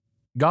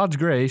God's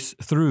grace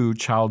through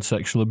child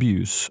sexual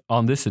abuse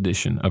on this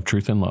edition of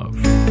Truth and Love.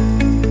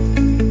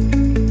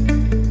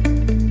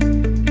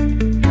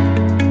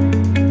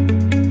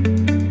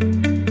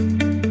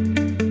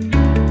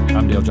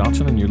 I'm Dale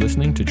Johnson, and you're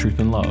listening to Truth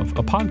and Love,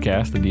 a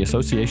podcast of the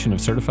Association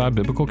of Certified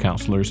Biblical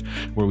Counselors,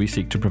 where we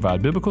seek to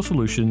provide biblical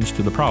solutions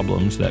to the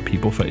problems that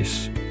people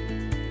face.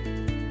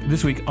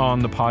 This week on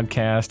the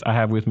podcast, I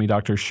have with me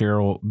Dr.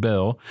 Cheryl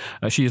Bell.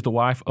 She is the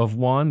wife of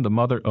one, the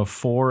mother of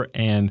four,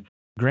 and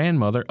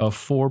grandmother of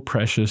four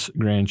precious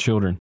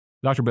grandchildren.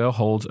 Dr. Bell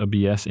holds a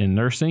BS in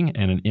nursing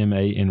and an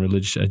MA in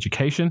religious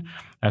education.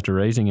 After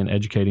raising and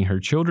educating her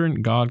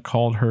children, God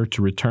called her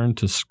to return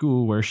to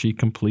school, where she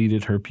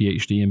completed her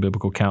PhD in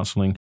biblical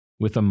counseling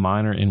with a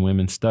minor in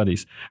women's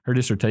studies. Her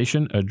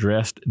dissertation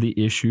addressed the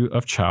issue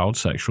of child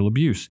sexual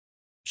abuse.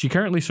 She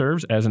currently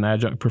serves as an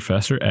adjunct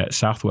professor at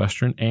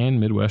Southwestern and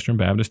Midwestern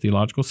Baptist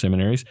Theological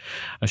Seminaries.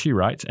 She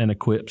writes and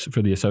equips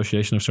for the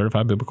Association of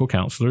Certified Biblical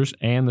Counselors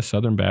and the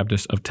Southern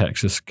Baptist of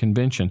Texas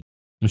Convention.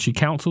 And she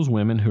counsels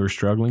women who are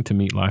struggling to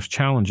meet life's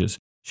challenges.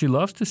 She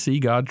loves to see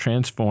God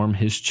transform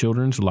His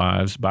children's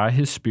lives by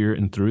His Spirit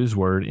and through His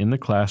Word in the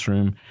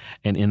classroom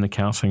and in the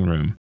counseling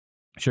room.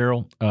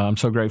 Cheryl, I'm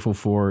so grateful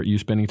for you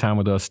spending time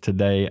with us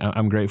today.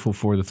 I'm grateful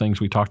for the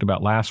things we talked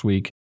about last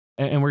week,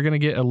 and we're going to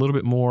get a little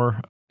bit more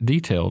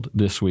detailed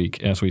this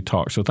week as we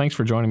talk. So thanks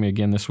for joining me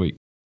again this week.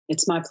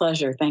 It's my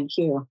pleasure. Thank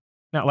you.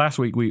 Now, last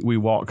week we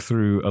walked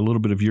through a little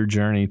bit of your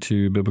journey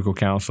to biblical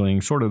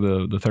counseling, sort of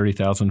the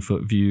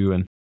 30,000-foot view.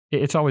 And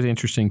it's always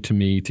interesting to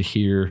me to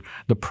hear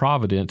the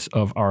providence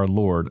of our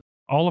Lord.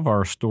 All of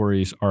our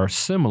stories are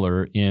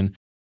similar in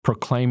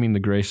proclaiming the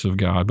grace of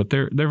God, but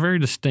they're very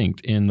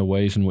distinct in the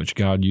ways in which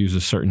God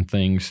uses certain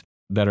things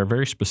that are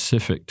very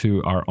specific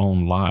to our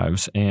own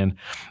lives. And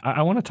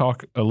I want to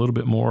talk a little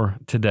bit more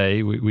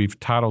today. We've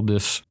titled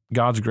this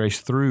God's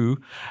Grace Through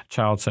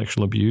Child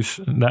Sexual Abuse.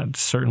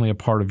 That's certainly a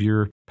part of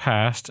your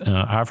past.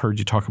 I've heard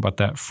you talk about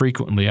that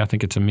frequently. I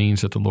think it's a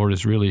means that the Lord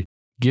has really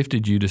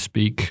gifted you to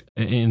speak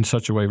in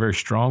such a way very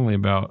strongly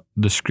about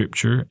the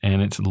Scripture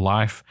and its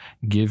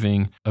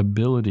life-giving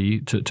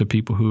ability to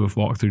people who have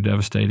walked through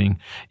devastating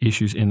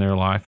issues in their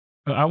life.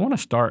 I want to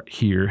start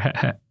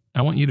here.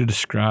 I want you to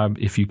describe,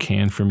 if you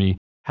can, for me,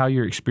 how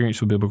your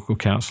experience with biblical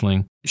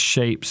counseling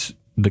shapes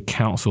the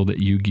counsel that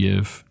you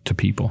give to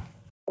people.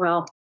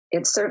 Well,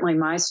 it's certainly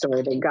my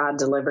story that God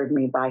delivered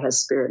me by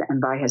His Spirit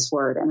and by His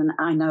Word. And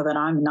I know that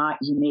I'm not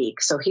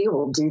unique, so He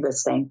will do the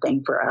same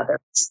thing for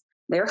others.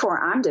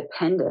 Therefore, I'm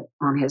dependent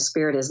on His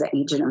Spirit as the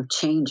agent of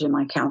change in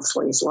my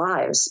counselees'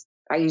 lives.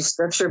 I use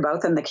Scripture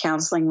both in the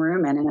counseling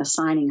room and in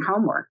assigning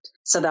homework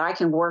so that I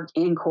can work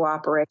in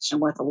cooperation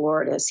with the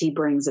Lord as He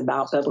brings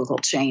about biblical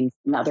change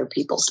in other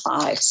people's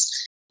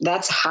lives.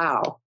 That's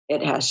how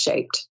it has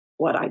shaped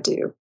what I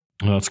do.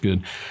 Well, that's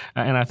good.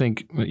 And I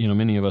think,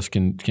 many of us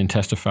can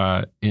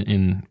testify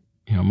in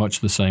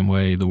much the same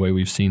way, the way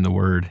we've seen the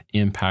Word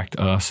impact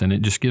us. And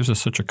it just gives us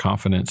such a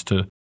confidence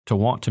to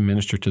want to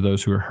minister to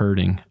those who are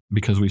hurting,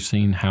 because we've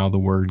seen how the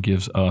Word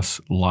gives us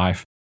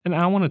life. And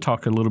I want to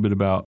talk a little bit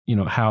about,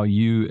 how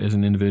you as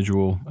an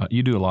individual,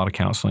 you do a lot of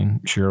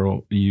counseling,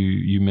 Cheryl.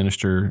 You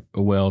minister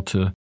well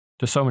to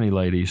so many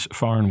ladies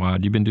far and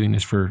wide. You've been doing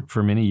this for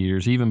many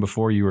years, even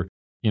before you were,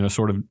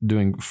 sort of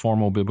doing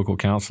formal biblical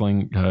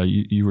counseling.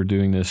 You were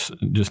doing this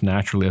just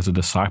naturally as a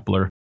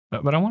discipler.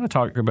 But I want to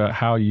talk about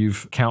how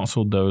you've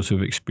counseled those who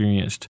have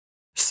experienced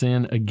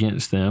sin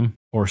against them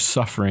or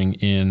suffering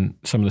in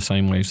some of the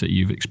same ways that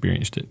you've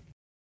experienced it.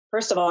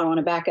 First of all, I want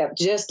to back up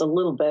just a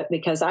little bit,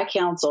 because I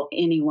counsel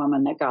any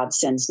woman that God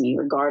sends me,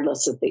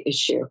 regardless of the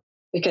issue,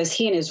 because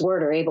He and His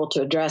Word are able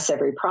to address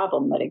every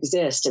problem that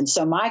exists. And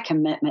so my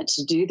commitment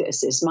to do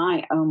this is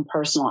my own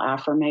personal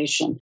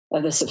affirmation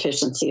of the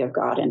sufficiency of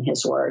God and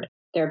His Word.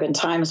 There have been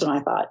times when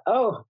I thought,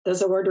 does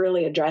the Word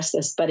really address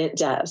this? But it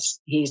does.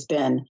 He's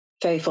been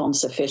faithful and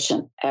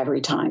sufficient every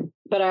time.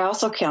 But I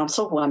also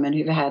counsel women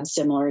who've had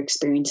similar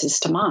experiences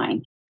to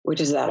mine, which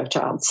is that of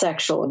child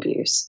sexual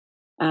abuse.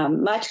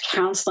 Much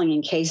counseling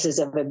in cases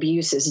of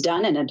abuse is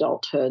done in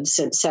adulthood,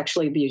 since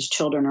sexually abused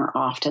children are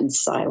often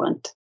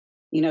silent.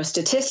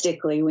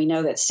 Statistically, we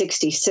know that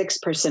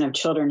 66% of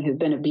children who've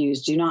been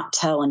abused do not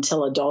tell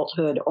until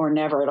adulthood or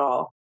never at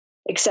all,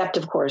 except,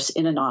 of course,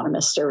 in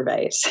anonymous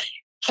surveys.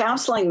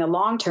 Counseling the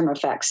long-term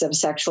effects of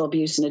sexual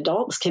abuse in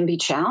adults can be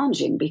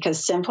challenging,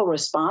 because sinful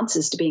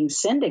responses to being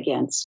sinned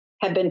against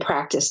have been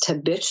practiced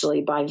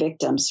habitually by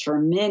victims for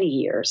many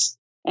years.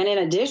 And in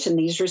addition,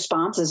 these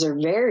responses are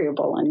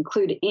variable and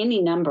include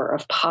any number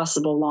of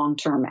possible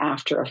long-term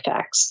after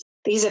effects.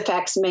 These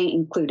effects may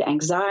include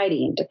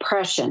anxiety and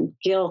depression,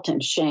 guilt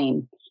and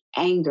shame,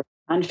 anger,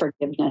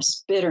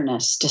 unforgiveness,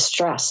 bitterness,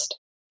 distrust,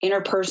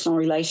 interpersonal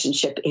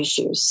relationship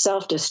issues,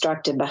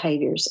 self-destructive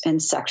behaviors, and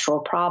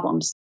sexual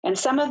problems. And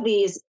some of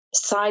these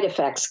side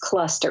effects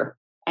cluster.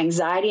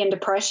 Anxiety and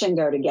depression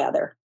go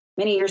together.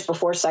 Many years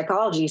before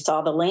psychology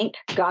saw the link,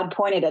 God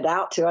pointed it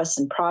out to us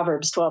in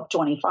Proverbs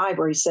 12:25,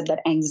 where He said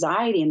that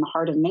anxiety in the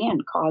heart of man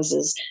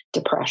causes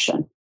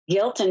depression.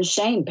 Guilt and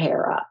shame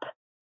pair up.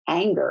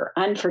 anger,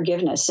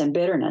 unforgiveness, and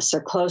bitterness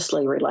are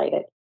closely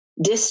related.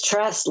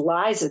 Distrust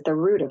lies at the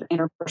root of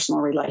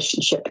interpersonal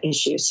relationship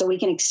issues. So we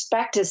can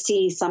expect to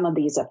see some of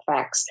these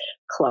effects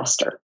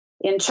cluster.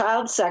 In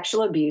child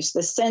sexual abuse,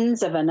 the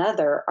sins of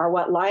another are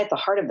what lie at the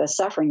heart of the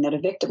suffering that a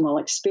victim will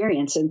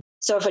experience. And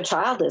so if a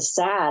child is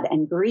sad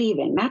and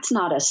grieving, that's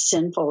not a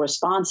sinful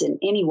response in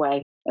any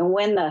way. And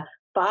when the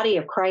body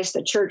of Christ,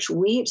 the church,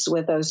 weeps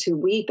with those who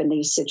weep in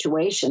these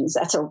situations,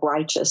 that's a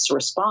righteous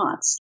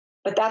response.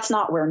 But that's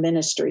not where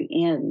ministry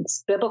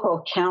ends.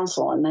 Biblical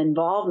counsel and the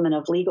involvement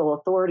of legal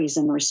authorities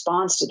in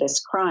response to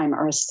this crime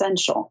are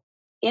essential.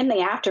 In the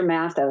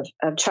aftermath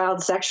of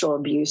child sexual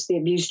abuse, the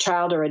abused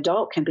child or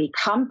adult can be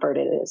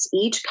comforted as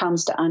each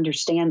comes to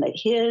understand that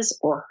his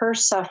or her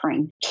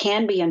suffering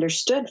can be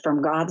understood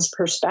from God's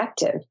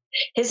perspective.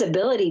 His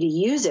ability to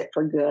use it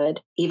for good,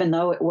 even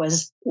though it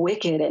was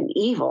wicked and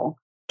evil,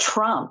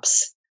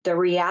 trumps the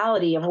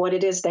reality of what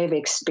it is they've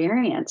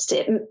experienced.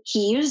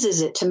 He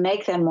uses it to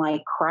make them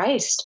like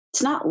Christ.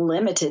 It's not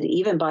limited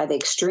even by the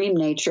extreme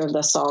nature of the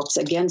assaults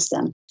against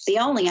them. The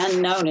only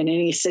unknown in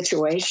any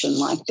situation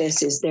like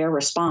this is their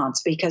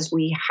response, because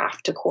we have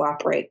to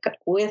cooperate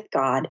with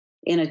God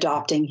in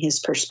adopting his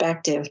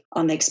perspective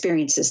on the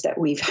experiences that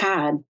we've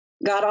had.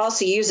 God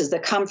also uses the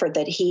comfort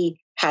that he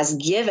has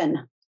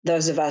given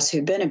those of us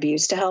who've been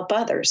abused to help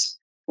others.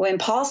 When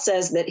Paul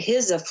says that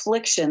his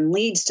affliction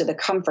leads to the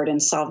comfort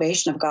and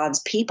salvation of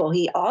God's people,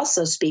 he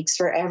also speaks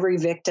for every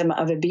victim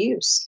of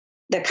abuse.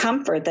 The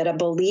comfort that a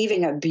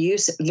believing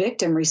abuse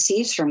victim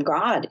receives from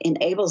God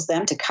enables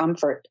them to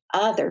comfort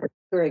others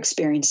who are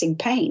experiencing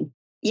pain.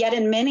 Yet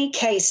in many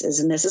cases,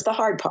 and this is the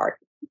hard part,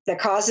 the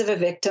cause of a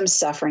victim's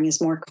suffering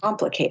is more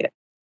complicated.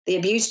 The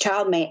abused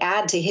child may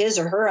add to his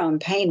or her own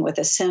pain with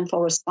a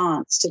sinful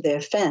response to the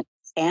offense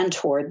and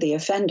toward the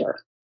offender.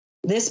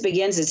 This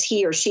begins as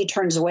he or she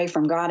turns away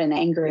from God in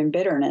anger and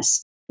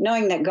bitterness,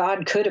 knowing that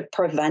God could have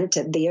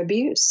prevented the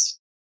abuse.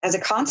 As a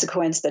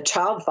consequence, the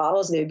child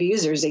follows the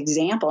abuser's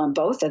example, and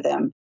both of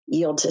them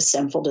yield to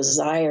sinful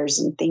desires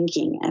and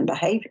thinking and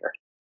behavior.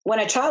 When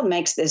a child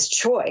makes this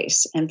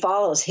choice and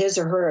follows his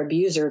or her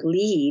abuser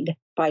lead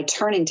by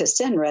turning to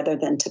sin rather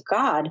than to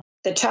God,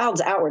 the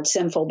child's outward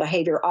sinful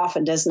behavior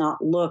often does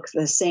not look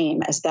the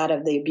same as that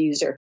of the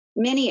abuser.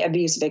 Many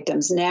abuse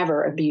victims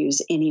never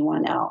abuse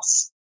anyone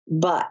else.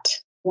 But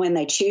when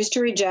they choose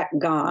to reject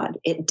God,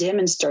 it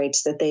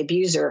demonstrates that the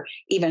abuser,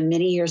 even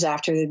many years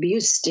after the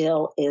abuse,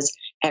 still is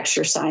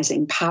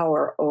exercising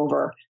power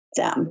over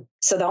them.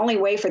 So the only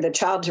way for the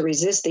child to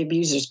resist the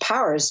abuser's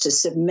power is to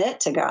submit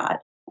to God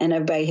and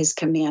obey his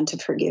command to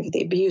forgive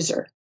the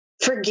abuser.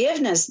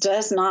 Forgiveness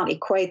does not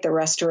equate the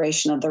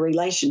restoration of the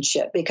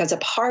relationship, because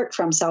apart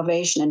from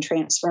salvation and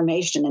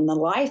transformation in the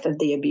life of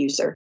the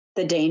abuser,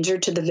 the danger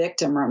to the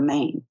victim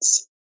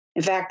remains.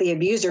 In fact, the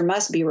abuser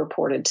must be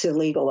reported to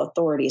legal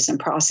authorities and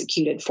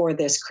prosecuted for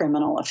this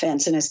criminal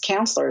offense. And as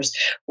counselors,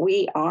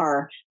 we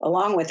are,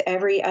 along with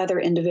every other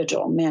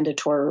individual,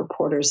 mandatory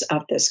reporters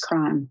of this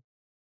crime.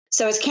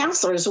 So as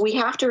counselors, we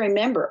have to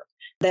remember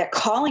that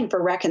calling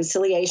for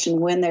reconciliation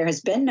when there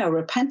has been no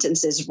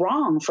repentance is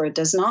wrong, for it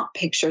does not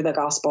picture the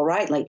gospel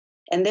rightly.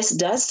 And this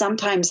does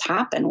sometimes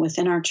happen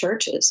within our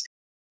churches.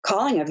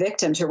 Calling a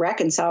victim to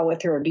reconcile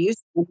with her abuser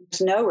when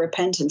there's no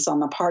repentance on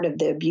the part of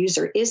the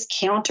abuser is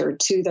counter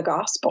to the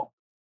gospel.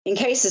 In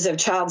cases of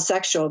child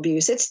sexual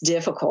abuse, it's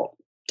difficult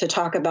to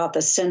talk about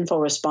the sinful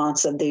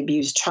response of the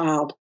abused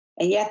child,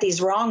 and yet these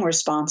wrong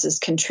responses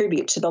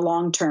contribute to the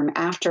long-term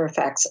after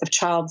effects of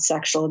child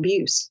sexual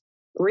abuse.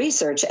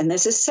 Research, and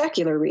this is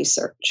secular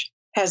research,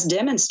 has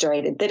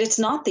demonstrated that it's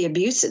not the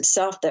abuse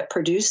itself that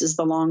produces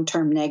the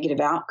long-term negative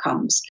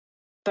outcomes,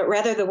 but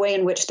rather the way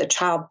in which the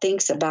child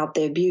thinks about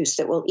the abuse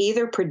that will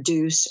either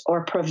produce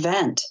or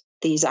prevent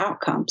these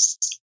outcomes.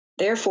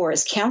 Therefore,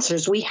 as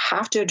counselors, we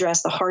have to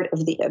address the heart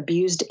of the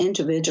abused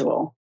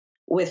individual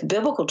with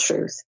biblical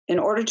truth in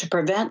order to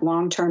prevent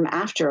long-term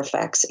after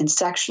effects in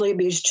sexually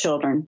abused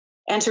children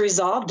and to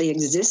resolve the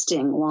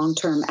existing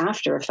long-term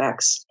after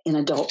effects in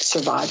adult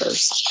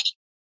survivors.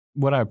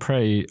 What I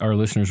pray our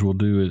listeners will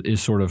do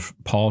is sort of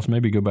pause,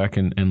 maybe go back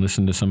and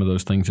listen to some of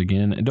those things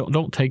again. And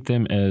don't take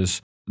them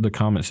as the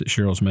comments that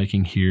Cheryl's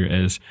making here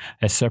as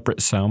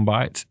separate sound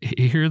bites.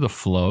 Hear the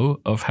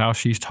flow of how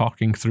she's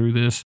talking through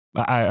this.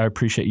 I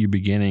appreciate you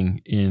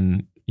beginning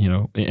in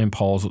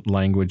Paul's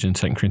language in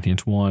 2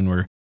 Corinthians 1,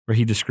 where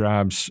he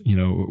describes,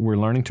 we're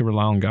learning to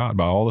rely on God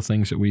by all the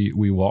things that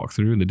we walk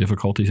through and the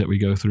difficulties that we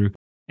go through,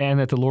 and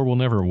that the Lord will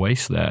never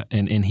waste that.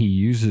 And he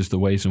uses the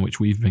ways in which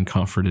we've been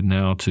comforted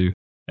now to,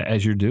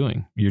 as you're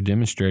doing, you're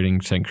demonstrating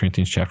 2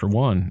 Corinthians chapter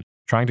 1,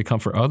 trying to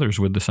comfort others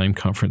with the same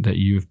comfort that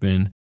you've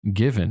been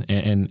given.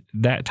 And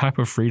that type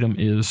of freedom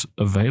is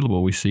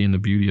available. We see in the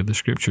beauty of the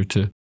scripture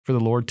for the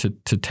Lord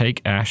to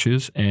take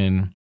ashes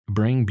and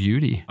bring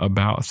beauty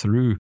about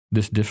through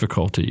this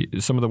difficulty.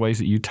 Some of the ways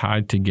that you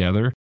tied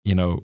together,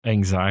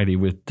 anxiety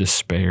with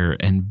despair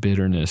and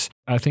bitterness.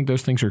 I think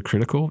those things are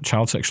critical.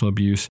 Child sexual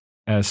abuse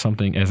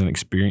as an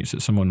experience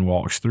that someone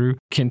walks through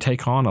can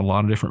take on a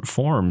lot of different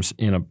forms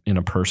in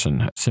a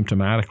person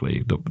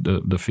symptomatically,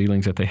 the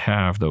feelings that they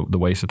have, the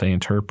ways that they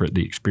interpret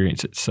the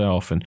experience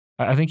itself. And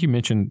I think you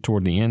mentioned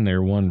toward the end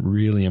there, one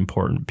really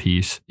important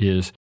piece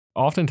is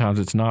oftentimes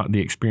it's not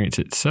the experience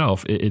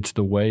itself, it's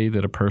the way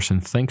that a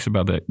person thinks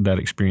about that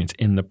experience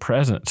in the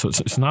present. So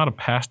it's not a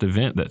past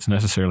event that's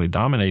necessarily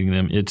dominating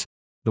them. It's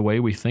the way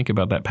we think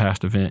about that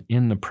past event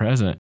in the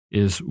present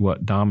is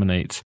what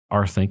dominates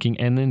our thinking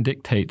and then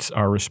dictates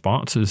our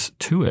responses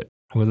to it,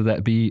 whether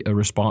that be a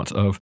response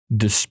of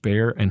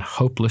despair and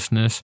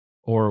hopelessness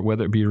or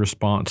whether it be a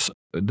response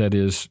that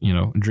is,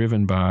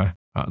 driven by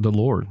the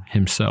Lord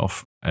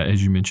himself,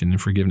 as you mentioned, in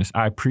forgiveness.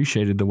 I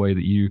appreciated the way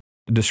that you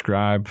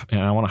describe,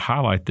 and I want to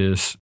highlight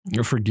this,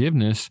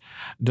 forgiveness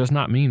does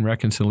not mean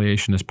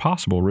reconciliation is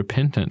possible.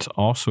 Repentance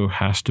also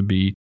has to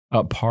be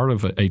a part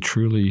of a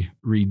truly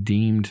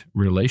redeemed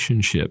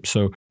relationship.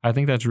 So I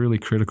think that's really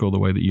critical, the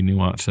way that you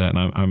nuance that,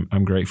 and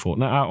I'm grateful.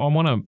 Now, I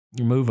want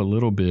to move a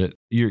little bit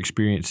your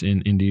experience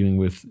in dealing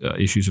with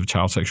issues of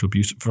child sexual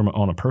abuse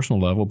on a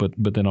personal level, but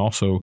then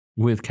also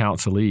with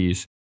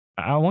counselees.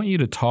 I want you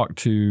to talk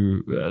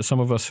to some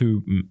of us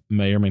who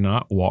may or may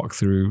not walk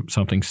through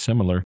something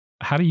similar.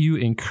 How do you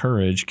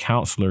encourage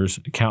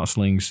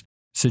counseling's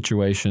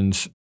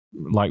situations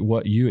like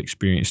what you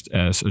experienced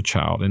as a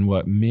child and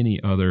what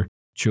many other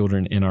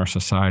children in our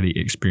society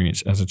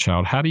experience as a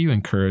child? How do you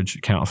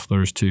encourage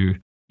counselors to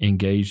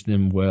engage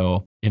them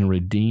well in a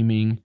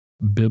redeeming,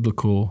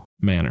 biblical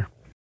manner?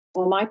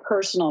 Well, my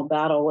personal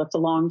battle with the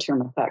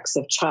long-term effects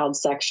of child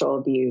sexual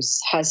abuse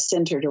has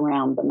centered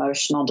around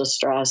emotional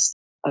distress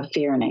of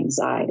fear and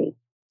anxiety.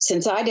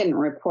 Since I didn't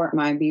report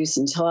my abuse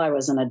until I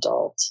was an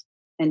adult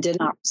and did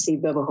not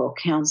receive biblical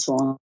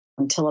counsel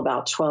until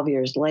about 12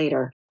 years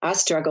later, I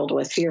struggled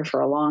with fear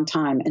for a long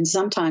time, and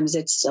sometimes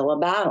it's still a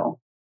battle.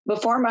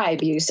 Before my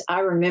abuse, I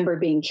remember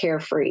being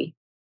carefree,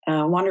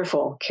 a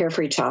wonderful,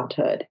 carefree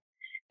childhood,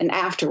 and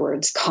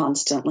afterwards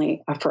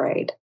constantly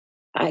afraid.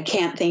 I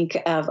can't think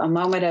of a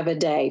moment of a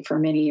day for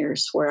many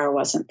years where I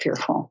wasn't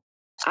fearful.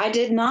 I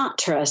did not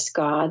trust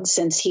God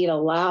since he'd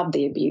allowed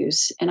the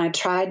abuse, and I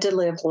tried to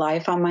live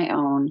life on my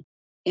own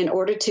in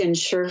order to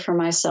ensure for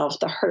myself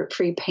the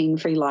hurt-free,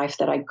 pain-free life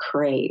that I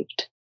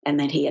craved and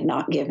that he had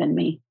not given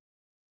me.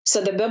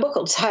 So the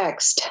biblical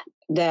text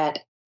that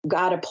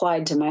God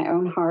applied to my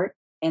own heart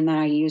and that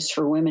I use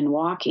for women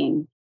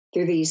walking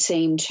through these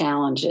same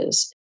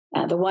challenges,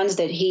 the ones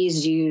that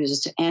he's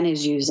used and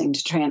is using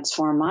to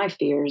transform my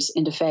fears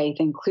into faith,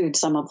 include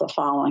some of the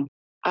following.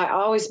 I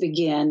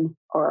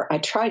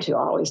try to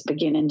always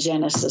begin in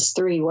Genesis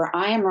 3, where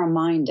I am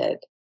reminded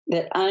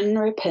that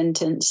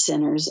unrepentant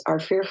sinners are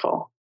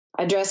fearful.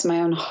 I address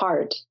my own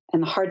heart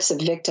and the hearts of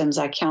victims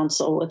I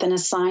counsel with an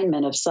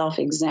assignment of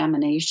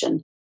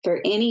self-examination for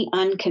any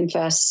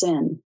unconfessed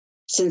sin,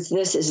 since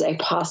this is a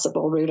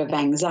possible root of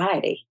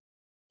anxiety.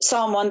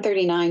 Psalm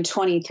 139,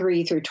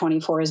 23 through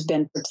 24 has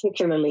been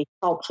particularly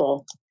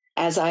helpful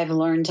as I've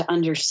learned to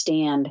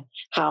understand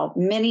how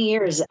many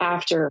years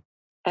after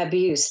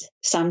abuse,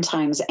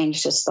 sometimes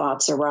anxious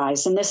thoughts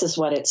arise. And this is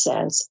what it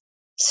says: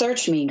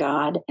 "Search me,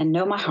 God, and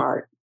know my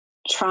heart.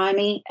 Try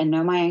me and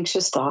know my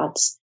anxious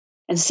thoughts,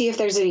 and see if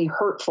there's any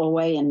hurtful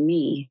way in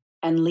me,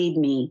 and lead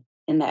me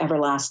in the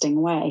everlasting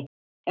way."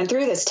 And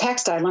through this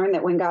text, I learned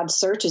that when God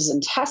searches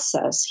and tests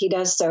us, he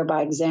does so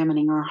by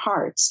examining our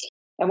hearts.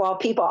 And while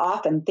people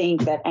often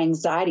think that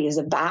anxiety is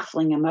a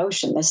baffling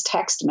emotion, this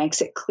text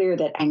makes it clear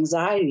that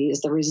anxiety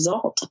is the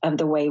result of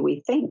the way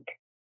we think.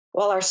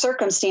 While our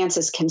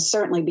circumstances can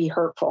certainly be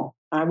hurtful,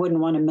 I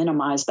wouldn't want to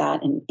minimize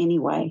that in any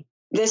way.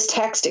 This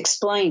text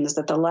explains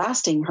that the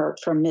lasting hurt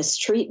from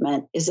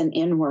mistreatment is an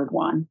inward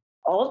one.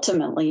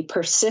 Ultimately,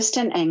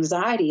 persistent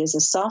anxiety is a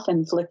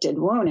self-inflicted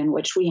wound in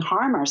which we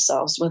harm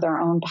ourselves with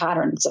our own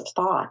patterns of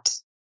thought.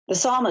 The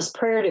psalmist's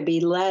prayer to be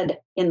led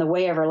in the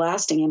way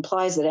everlasting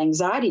implies that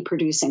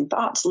anxiety-producing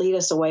thoughts lead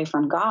us away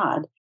from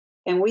God.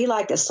 And we,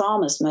 like the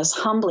psalmist, must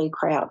humbly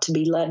cry out to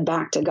be led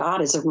back to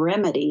God as a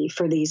remedy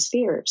for these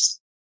fears.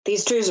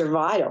 These truths are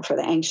vital for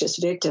the anxious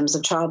victims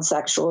of child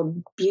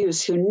sexual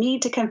abuse who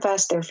need to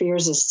confess their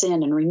fears as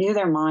sin and renew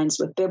their minds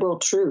with biblical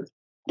truth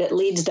that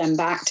leads them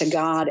back to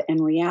God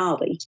and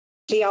reality.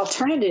 The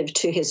alternative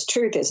to his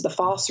truth is the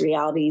false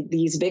reality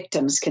these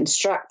victims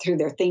construct through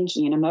their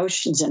thinking and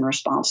emotions in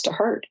response to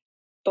hurt,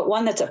 but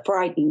one that's a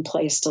frightening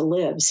place to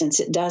live since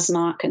it does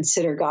not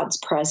consider God's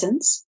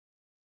presence,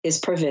 his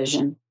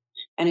provision,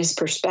 and his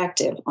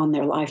perspective on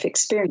their life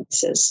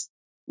experiences.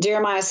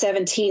 Jeremiah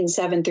 17,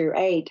 7 through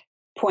 8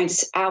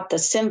 points out the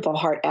sinful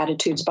heart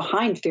attitudes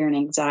behind fear and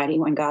anxiety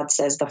when God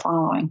says the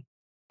following: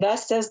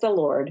 "Thus says the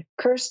Lord,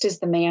 cursed is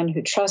the man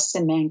who trusts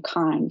in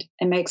mankind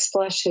and makes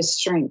flesh his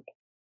strength,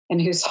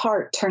 and whose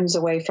heart turns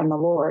away from the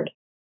Lord.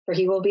 For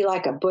he will be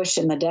like a bush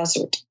in the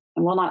desert,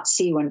 and will not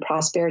see when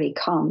prosperity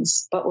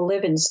comes, but will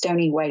live in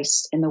stony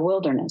wastes in the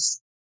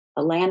wilderness,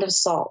 a land of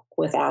salt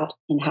without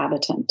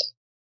inhabitant."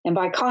 And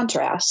by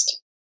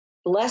contrast,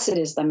 blessed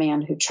is the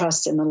man who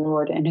trusts in the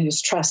Lord and whose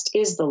trust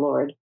is the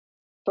Lord.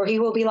 For he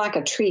will be like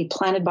a tree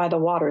planted by the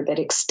water that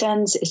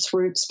extends its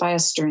roots by a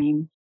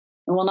stream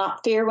and will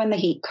not fear when the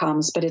heat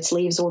comes, but its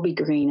leaves will be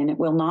green, and it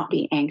will not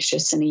be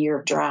anxious in a year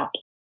of drought,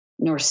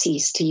 nor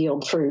cease to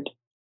yield fruit.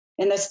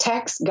 In this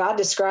text, God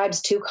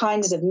describes two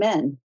kinds of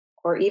men,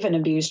 or even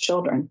abused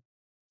children.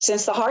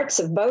 Since the hearts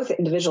of both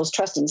individuals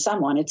trust in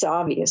someone, it's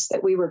obvious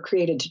that we were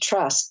created to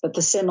trust, but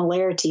the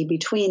similarity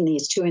between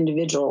these two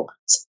individuals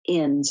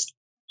ends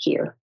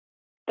here.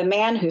 The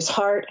man whose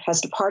heart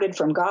has departed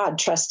from God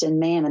trusts in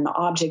man, and the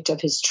object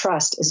of his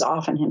trust is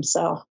often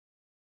himself.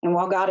 And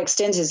while God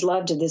extends his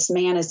love to this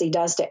man as he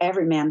does to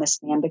every man, this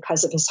man,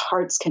 because of his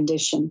heart's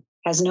condition,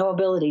 has no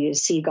ability to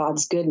see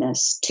God's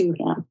goodness to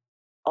him.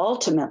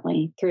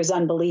 Ultimately, through his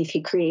unbelief,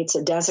 he creates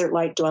a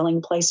desert-like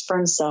dwelling place for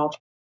himself,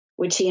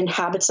 which he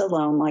inhabits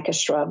alone like a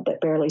shrub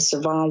that barely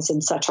survives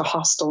in such a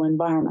hostile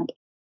environment.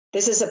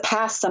 This is a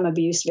path some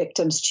abuse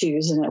victims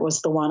choose, and it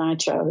was the one I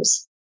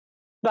chose.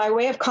 By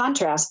way of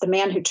contrast, the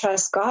man who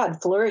trusts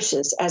God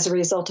flourishes as a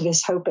result of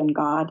his hope in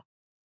God.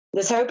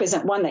 This hope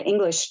isn't one that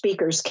English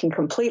speakers can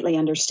completely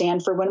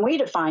understand, for when we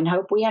define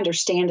hope, we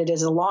understand it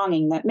as a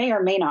longing that may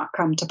or may not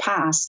come to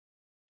pass.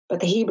 But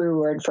the Hebrew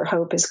word for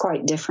hope is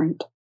quite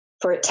different,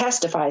 for it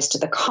testifies to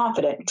the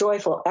confident,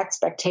 joyful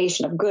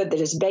expectation of good that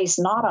is based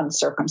not on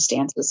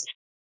circumstances,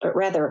 but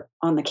rather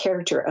on the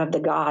character of the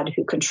God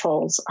who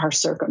controls our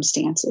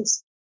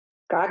circumstances.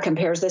 God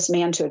compares this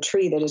man to a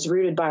tree that is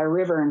rooted by a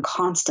river and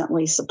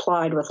constantly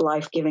supplied with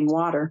life-giving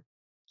water.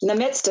 In the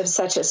midst of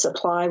such a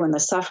supply, when the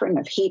suffering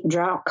of heat and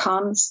drought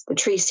comes, the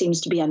tree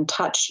seems to be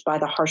untouched by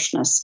the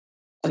harshness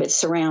of its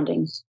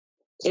surroundings.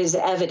 It is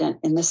evident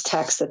in this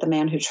text that the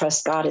man who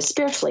trusts God is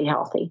spiritually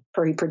healthy,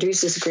 for he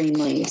produces green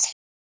leaves.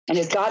 And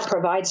as God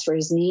provides for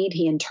his need,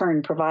 he in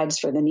turn provides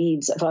for the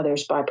needs of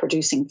others by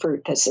producing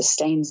fruit that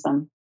sustains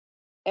them.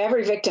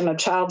 Every victim of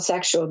child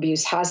sexual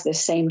abuse has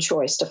this same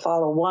choice to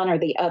follow one or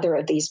the other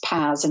of these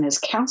paths. And as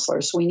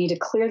counselors, we need to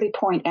clearly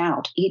point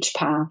out each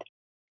path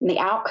and the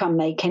outcome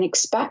they can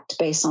expect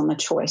based on the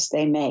choice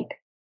they make.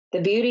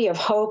 The beauty of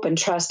hope and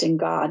trust in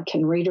God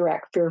can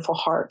redirect fearful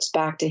hearts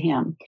back to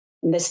him.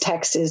 And this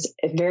text is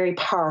a very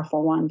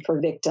powerful one for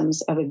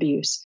victims of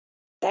abuse.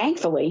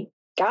 Thankfully,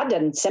 God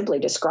doesn't simply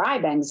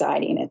describe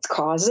anxiety and its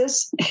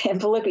causes. In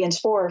Philippians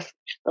 4,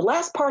 the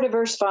last part of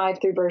verse 5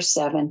 through verse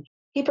 7,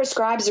 he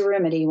prescribes a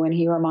remedy when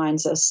he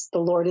reminds us the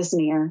Lord is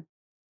near.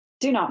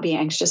 Do not be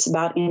anxious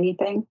about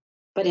anything,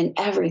 but in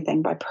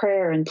everything, by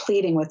prayer and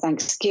pleading with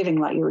thanksgiving,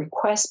 let your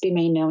requests be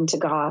made known to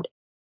God.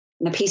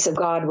 And the peace of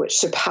God, which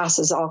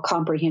surpasses all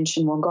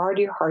comprehension, will guard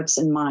your hearts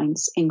and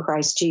minds in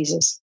Christ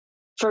Jesus.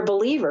 For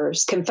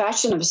believers,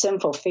 confession of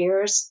sinful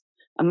fears,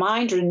 a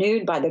mind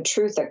renewed by the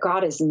truth that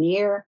God is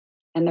near,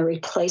 and the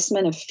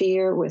replacement of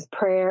fear with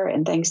prayer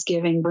and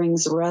thanksgiving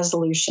brings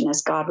resolution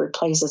as God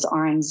replaces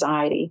our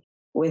anxiety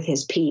with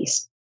his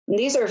peace. And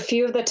these are a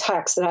few of the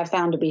texts that I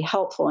found to be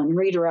helpful in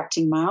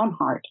redirecting my own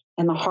heart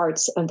and the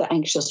hearts of the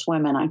anxious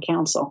women I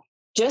counsel.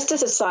 Just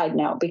as a side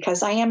note,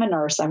 because I am a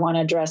nurse, I want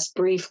to address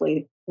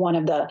briefly one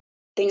of the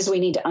things we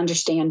need to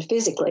understand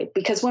physically.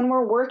 Because when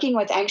we're working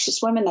with anxious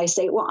women, they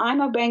say, well, I'm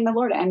obeying the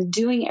Lord. I'm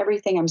doing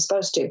everything I'm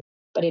supposed to,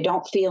 but I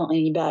don't feel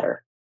any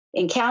better.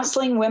 In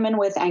counseling women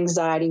with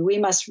anxiety, we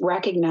must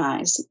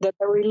recognize that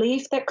the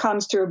relief that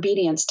comes through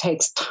obedience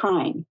takes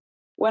time.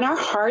 When our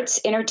hearts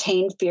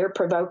entertain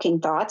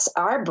fear-provoking thoughts,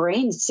 our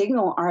brains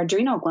signal our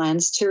adrenal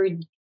glands to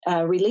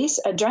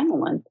release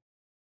adrenaline.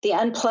 The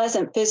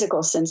unpleasant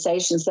physical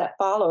sensations that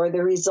follow are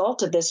the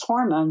result of this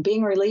hormone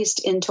being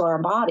released into our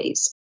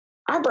bodies.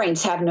 Our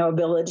brains have no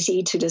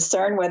ability to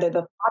discern whether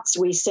the thoughts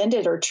we send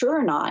it are true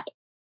or not.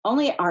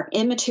 Only our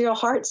immaterial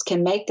hearts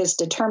can make this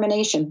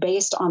determination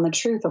based on the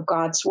truth of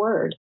God's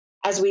word.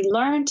 As we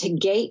learn to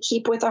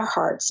gatekeep with our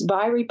hearts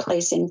by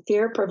replacing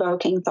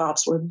fear-provoking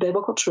thoughts with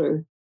biblical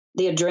truth,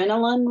 the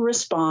adrenaline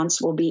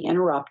response will be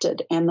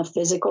interrupted and the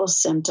physical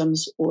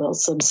symptoms will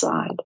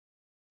subside.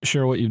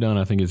 Cheryl, what you've done,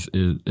 I think,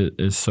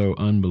 is so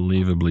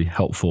unbelievably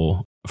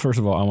helpful. First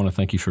of all, I want to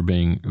thank you for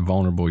being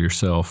vulnerable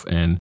yourself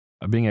and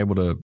being able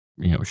to,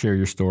 share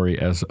your story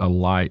as a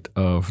light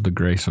of the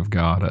grace of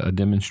God, a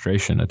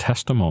demonstration, a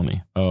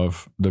testimony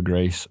of the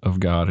grace of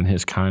God and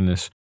his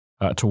kindness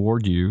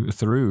toward you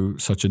through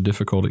such a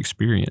difficult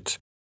experience.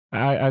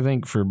 I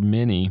think for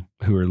many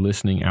who are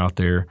listening out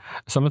there,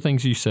 some of the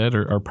things you said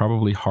are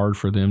probably hard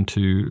for them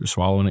to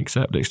swallow and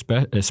accept,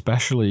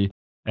 especially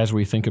as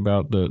we think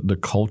about the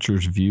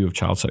culture's view of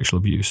child sexual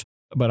abuse.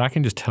 But I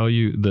can just tell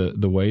you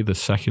the way the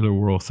secular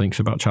world thinks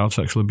about child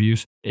sexual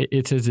abuse,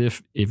 it's as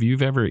if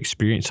you've ever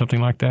experienced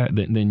something like that,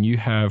 then you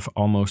have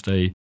almost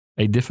a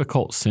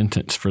difficult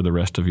sentence for the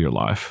rest of your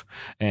life,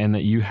 and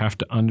that you have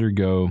to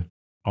undergo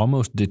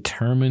almost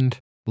determined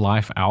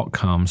life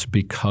outcomes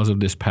because of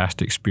this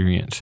past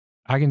experience.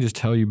 I can just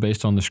tell you,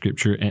 based on the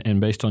scripture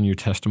and based on your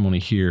testimony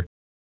here,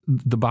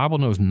 the Bible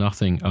knows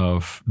nothing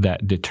of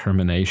that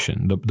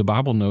determination. The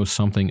Bible knows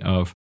something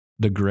of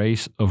the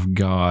grace of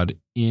God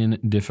in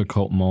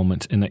difficult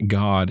moments, and that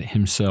God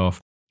himself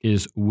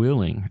is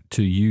willing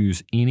to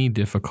use any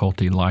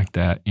difficulty like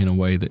that in a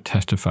way that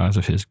testifies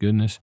of his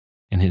goodness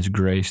and His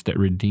grace that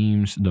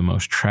redeems the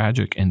most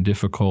tragic and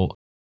difficult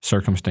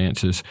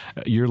circumstances.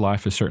 Your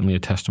life is certainly a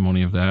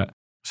testimony of that.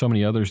 So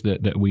many others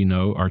that we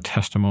know are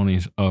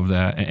testimonies of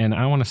that. And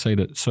I want to say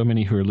that so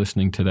many who are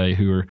listening today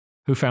who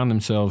found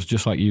themselves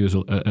just like you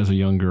as a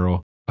young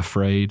girl,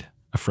 afraid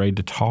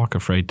to talk,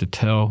 afraid to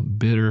tell,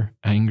 bitter,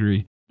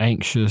 angry,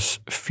 anxious,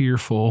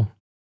 fearful.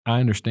 I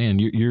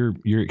understand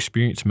your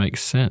experience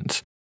makes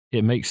sense.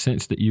 It makes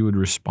sense that you would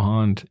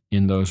respond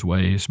in those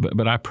ways.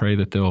 But I pray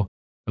that they'll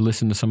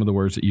listen to some of the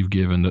words that you've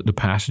given, the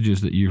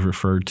passages that you've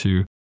referred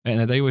to, and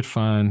that they would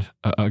find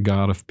a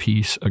God of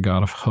peace, a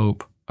God of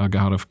hope, a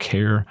God of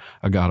care,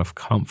 a God of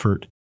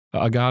comfort,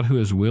 a God who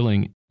is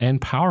willing and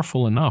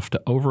powerful enough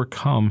to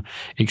overcome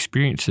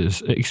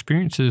experiences.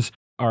 Experiences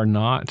are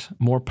not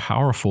more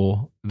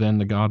powerful than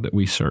the God that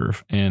we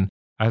serve. And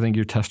I think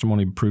your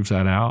testimony proves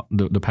that out.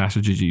 The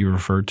passages that you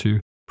referred to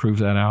prove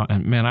that out.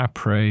 And man, I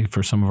pray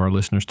for some of our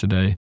listeners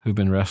today who've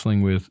been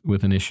wrestling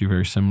with an issue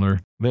very similar,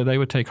 that they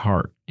would take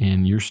heart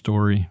in your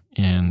story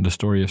and the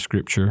story of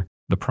Scripture,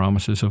 the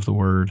promises of the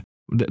Word,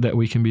 that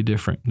we can be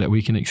different, that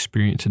we can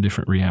experience a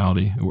different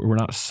reality. We're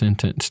not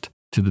sentenced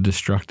to the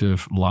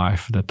destructive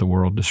life that the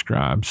world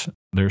describes.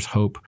 There's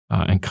hope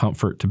and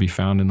comfort to be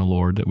found in the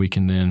Lord that we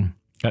can then,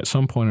 at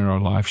some point in our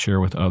life, share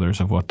with others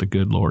of what the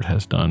good Lord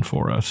has done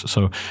for us.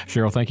 So,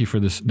 Cheryl, thank you for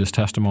this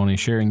testimony,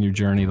 sharing your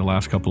journey the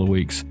last couple of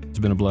weeks. It's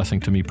been a blessing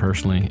to me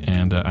personally,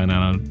 and I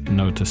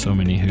know to so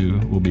many who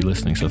will be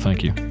listening. So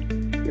thank you.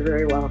 You're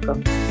very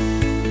welcome.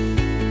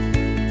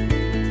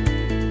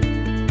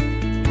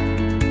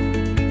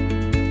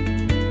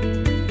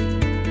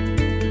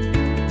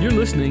 You're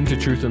listening to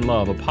Truth and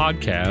Love, a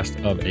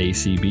podcast of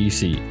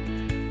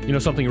ACBC. You know,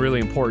 something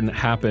really important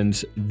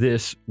happens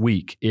this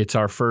week. It's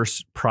our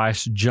first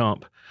price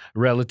jump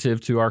relative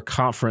to our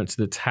conference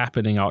that's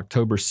happening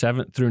October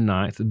 7th through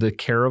 9th, The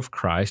Care of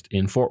Christ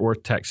in Fort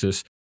Worth,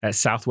 Texas, at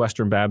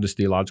Southwestern Baptist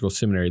Theological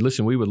Seminary.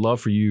 Listen, we would love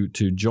for you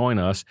to join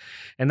us.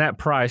 And that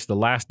price, the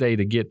last day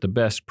to get the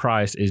best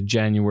price, is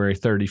January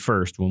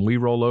 31st. When we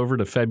roll over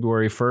to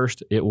February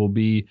 1st, it will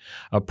be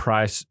a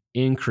price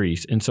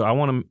increase. And so I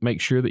want to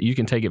make sure that you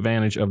can take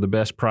advantage of the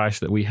best price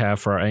that we have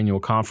for our annual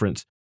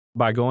conference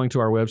by going to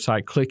our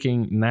website,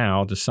 clicking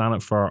now to sign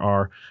up for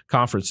our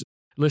conference.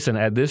 Listen,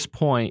 at this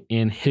point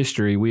in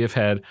history, we have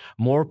had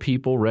more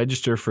people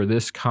register for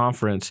this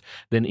conference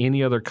than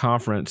any other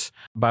conference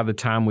by the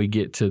time we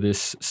get to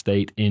this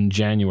state in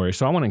January.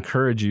 So I want to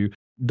encourage you,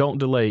 don't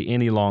delay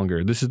any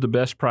longer. This is the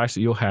best price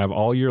that you'll have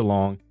all year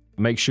long.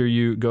 Make sure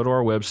you go to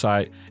our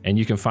website and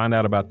you can find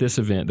out about this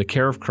event, The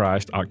Care of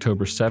Christ,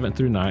 October 7th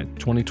through 9th,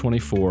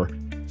 2024.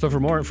 So for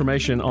more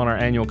information on our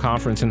annual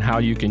conference and how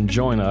you can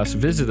join us,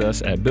 visit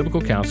us at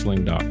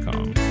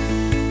biblicalcounseling.com.